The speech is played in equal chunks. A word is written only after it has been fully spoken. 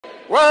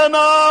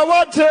wena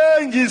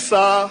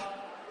wathengisa,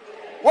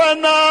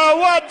 wena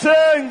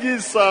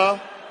wathengisa,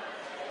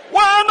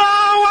 wena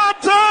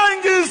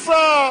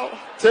wathengisa,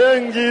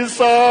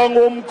 thengisa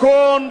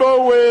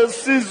ngomkhondo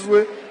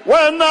wesizwe,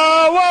 wena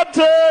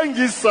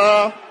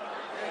wathengisa,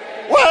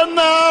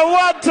 wena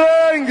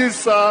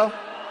wathengisa,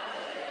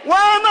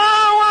 wena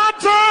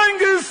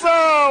wathengisa,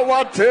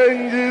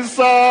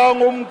 wathengisa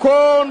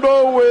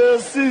ngomkhondo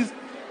wesizwe,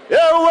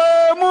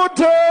 ewe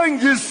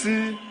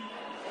muthengisi,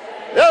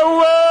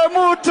 ewe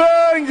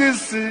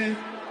muthengisi,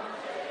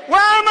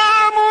 wena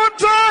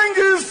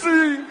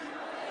muthengisi,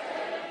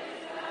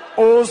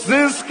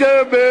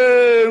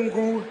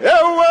 usiskebengu,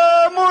 ewe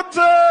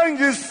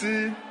muthengisi,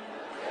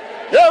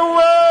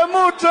 ewe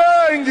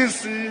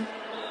muthengisi,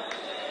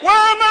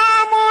 wena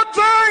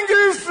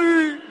muthengisi,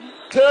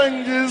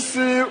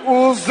 thengisi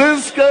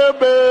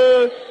uziskebe,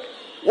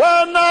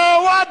 wena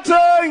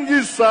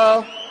wathengisa,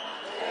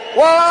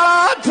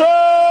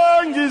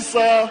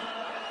 wathengisa,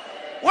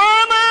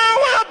 wena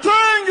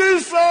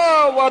wathengisa,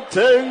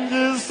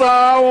 wathengisa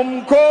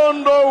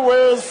umkhondo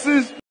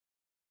wesizwe.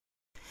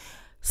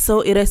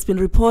 So it has been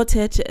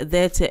reported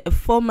that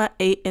former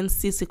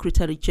ANC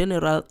Secretary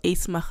General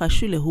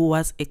Magashule, who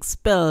was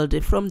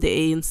expelled from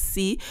the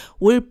ANC,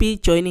 will be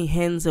joining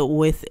hands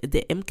with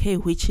the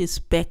MK, which is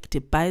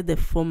backed by the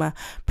former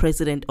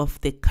president of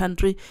the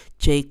country,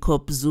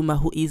 Jacob Zuma,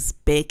 who is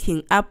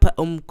backing up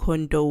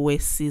Umkhondo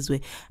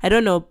Wesizwe. I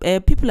don't know,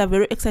 people are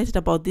very excited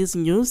about this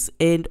news,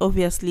 and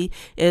obviously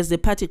as the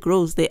party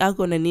grows, they are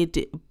going to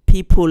need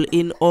people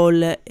in all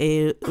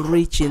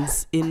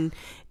regions, in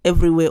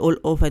everywhere all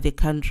over the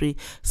country.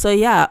 So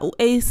yeah,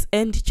 Ace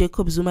and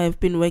Jacob Zuma have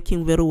been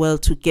working very well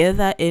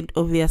together, and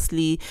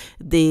obviously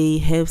they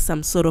have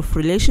some sort of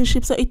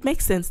relationship, so it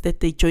makes sense that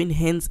they join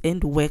hands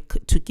and work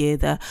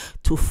together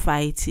to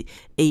fight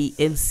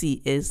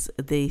ANC, as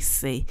they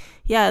say.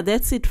 Yeah,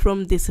 that's it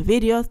from this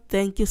video.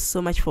 Thank you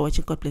so much for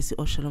watching. God bless you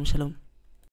all. Shalom, shalom.